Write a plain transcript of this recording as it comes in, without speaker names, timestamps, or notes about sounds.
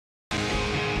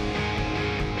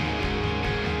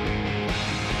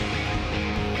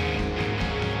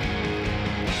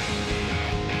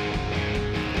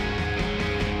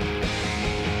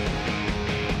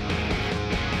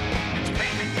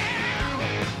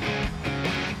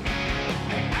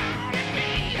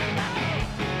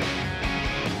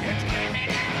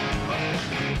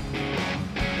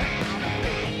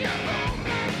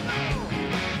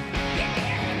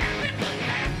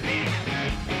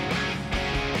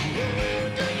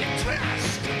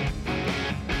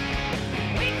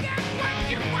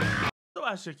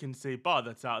as you can see by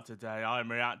the title today,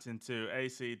 I'm reacting to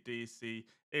AC/DC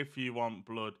If You Want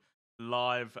Blood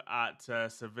live at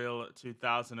Seville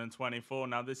 2024.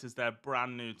 Now, this is their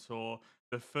brand new tour,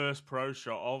 the first pro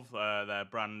shot of their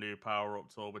brand new Power Up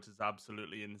tour, which is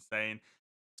absolutely insane.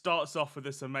 Starts off with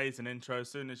this amazing intro.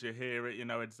 As soon as you hear it, you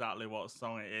know exactly what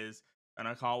song it is. And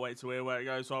I can't wait to hear where it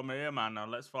goes from here, man. Now,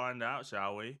 let's find out,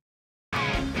 shall we?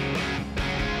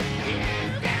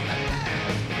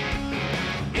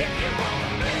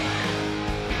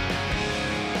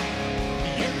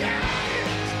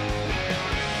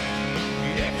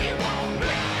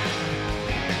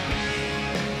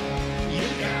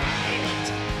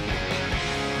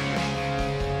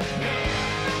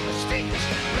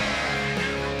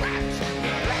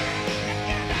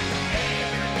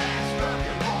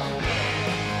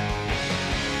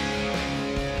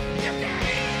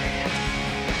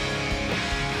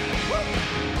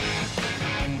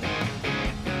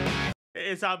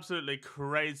 It's absolutely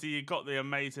crazy. You got the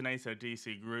amazing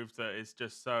AC/DC groove that is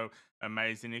just so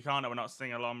amazing. You can't ever not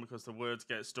sing along because the words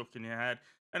get stuck in your head.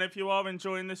 And if you are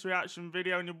enjoying this reaction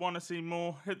video and you want to see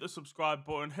more, hit the subscribe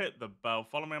button, hit the bell,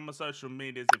 follow me on my social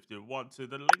medias if you want to.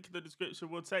 The link in the description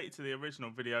will take you to the original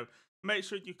video. Make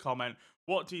sure you comment.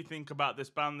 What do you think about this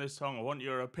band, this song? I want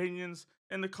your opinions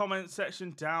in the comment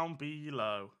section down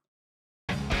below.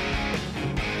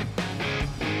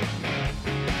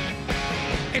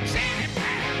 It's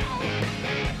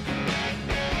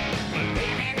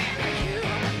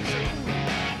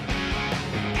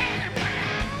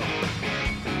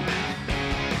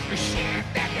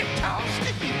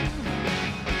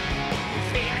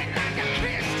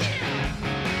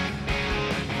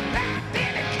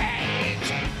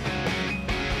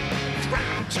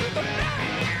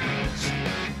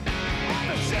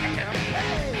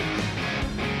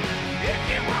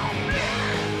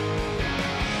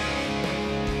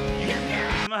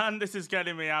Man, this is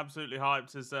getting me absolutely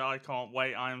hyped as I can't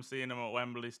wait. I am seeing them at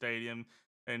Wembley Stadium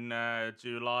in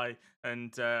July,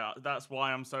 and that's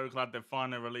why I'm so glad they've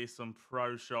finally released some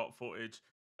pro shot footage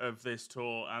of this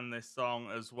tour and this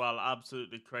song as well.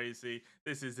 Absolutely crazy.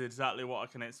 This is exactly what I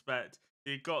can expect.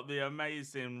 You've got the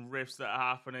amazing riffs that are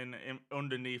happening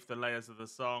underneath the layers of the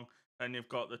song, and you've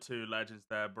got the two legends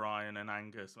there, Brian and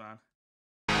Angus, man.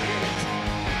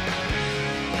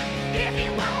 if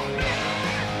you want blood,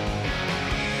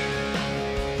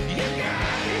 you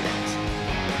got it.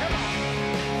 Come on.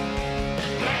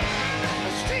 Blood on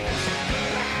the streets,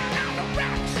 blood on the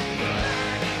rocks,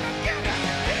 blood in the gutter,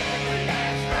 every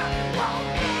last rock and roll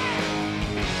blood.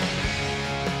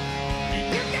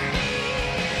 You got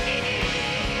it.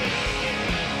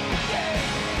 Yeah.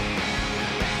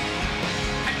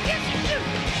 I guess you do.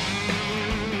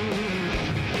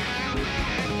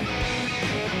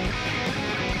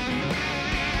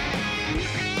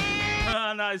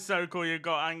 And that is so cool. You've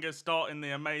got Angus starting the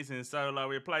amazing solo.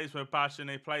 He plays with passion,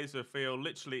 he plays with feel.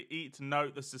 Literally each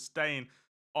note, the sustain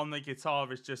on the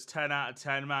guitar is just 10 out of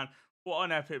 10, man. What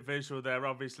an epic visual there.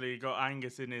 Obviously, you got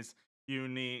Angus in his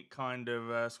unique kind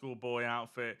of schoolboy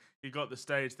outfit. You got the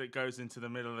stage that goes into the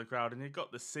middle of the crowd, and you've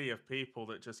got the sea of people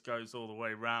that just goes all the way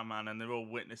around, man. And they're all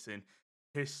witnessing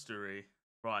history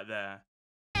right there.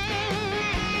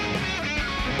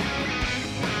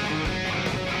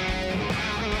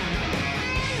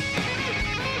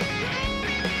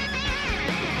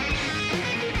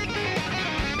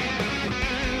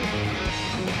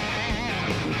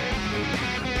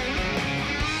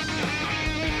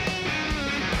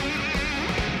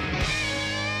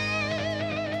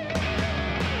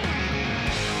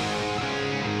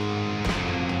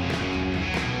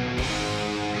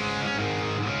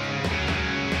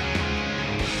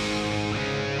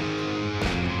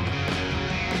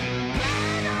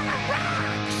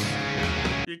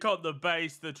 You got the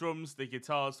bass, the drums, the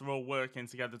guitars, they're all working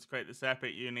together to create this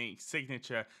epic, unique,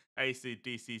 signature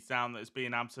AC/DC sound that's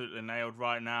being absolutely nailed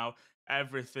right now.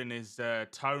 Everything is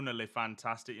tonally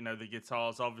fantastic. You know, the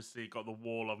guitars obviously got the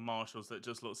Wall of Marshalls that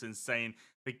just looks insane.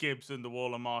 The Gibson, the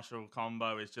Wall of Marshall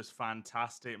combo is just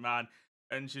fantastic, man.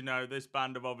 And, you know, this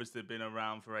band have obviously been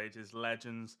around for ages.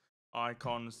 Legends,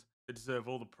 icons, they deserve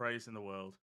all the praise in the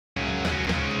world. Blood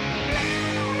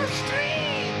on the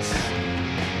streets,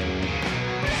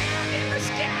 blood in the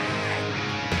sky,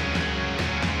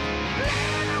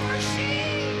 blood on the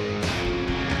sheets.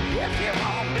 If you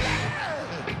want blood,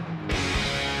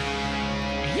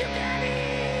 you got it.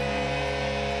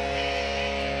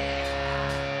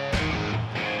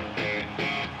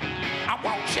 I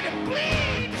want you to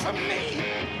bleed for me.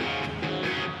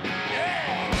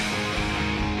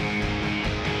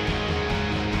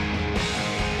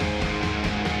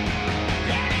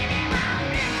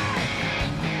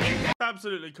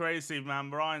 absolutely crazy,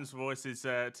 man. Brian's voice is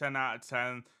 10 out of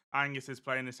 10. Angus is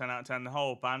playing a 10 out of 10. The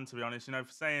whole band, to be honest, you know,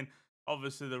 for saying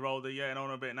obviously the role they're getting on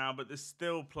a bit now, but they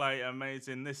still play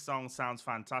amazing. This song sounds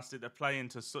fantastic. They're playing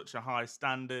to such a high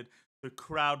standard. The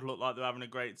crowd look like they're having a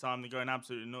great time. They're going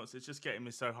absolutely nuts. It's just getting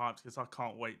me so hyped because I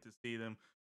can't wait to see them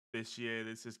this year.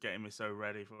 This is getting me so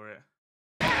ready for it.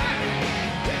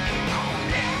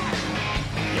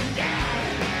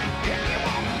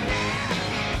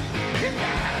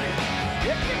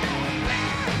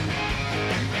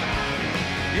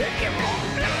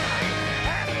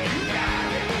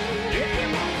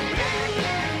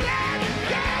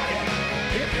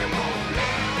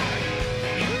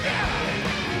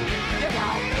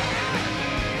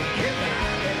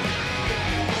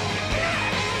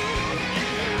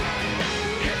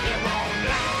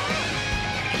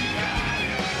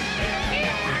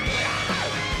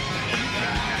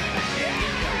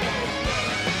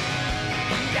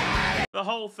 The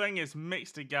whole thing is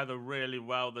mixed together really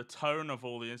well. The tone of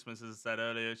all the instruments, as I said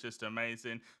earlier, is just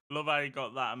amazing. Love how you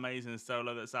got that amazing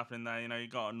solo that's happening there. You know, you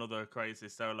got another crazy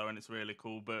solo and it's really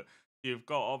cool. But you've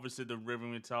got obviously the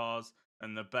rhythm guitars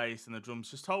and the bass and the drums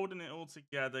just holding it all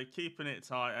together, keeping it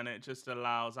tight, and it just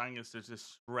allows Angus to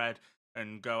just shred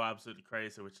and go absolutely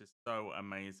crazy, which is so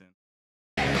amazing.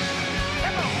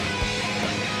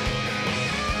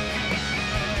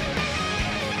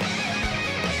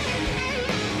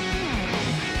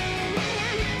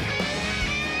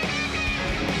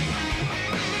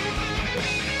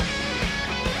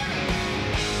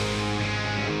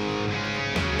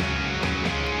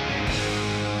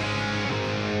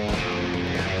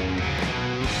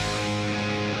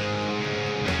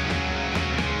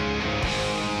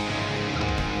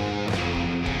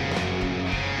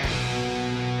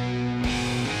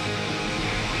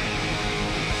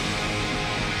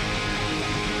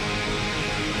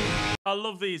 I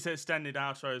love these extended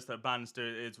outros that bands do.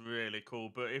 It's really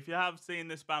cool. But if you have seen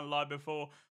this band live before,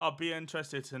 I'd be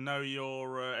interested to know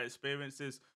your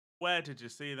experiences. Where did you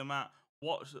see them at?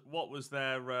 What was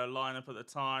their lineup at the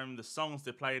time? The songs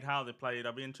they played, how they played.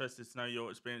 I'd be interested to know your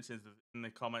experiences in the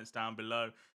comments down below.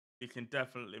 You can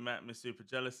definitely make me super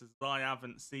jealous as I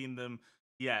haven't seen them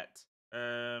yet.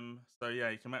 So yeah,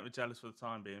 you can make me jealous for the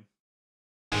time being.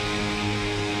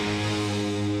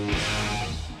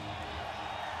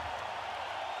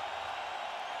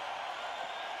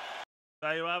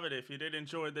 There you have it. If you did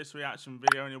enjoy this reaction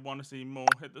video and you want to see more,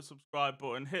 hit the subscribe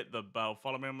button, hit the bell,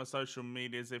 follow me on my social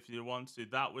medias if you want to.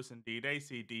 That was indeed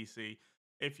AC/DC,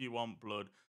 If You Want Blood,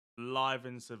 live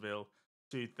in Seville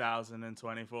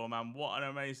 2024, man. What an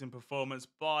amazing performance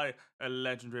by a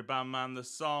legendary band, man. The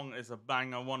song is a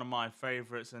banger, one of my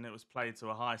favourites, and it was played to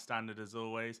a high standard as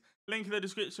always. Link in the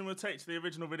description will take to the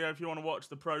original video if you want to watch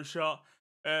the pro shot.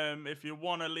 If you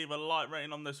want to leave a like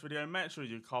rating on this video, make sure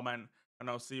you comment. And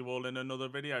I'll see you all in another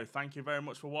video. Thank you very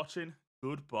much for watching.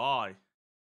 Goodbye.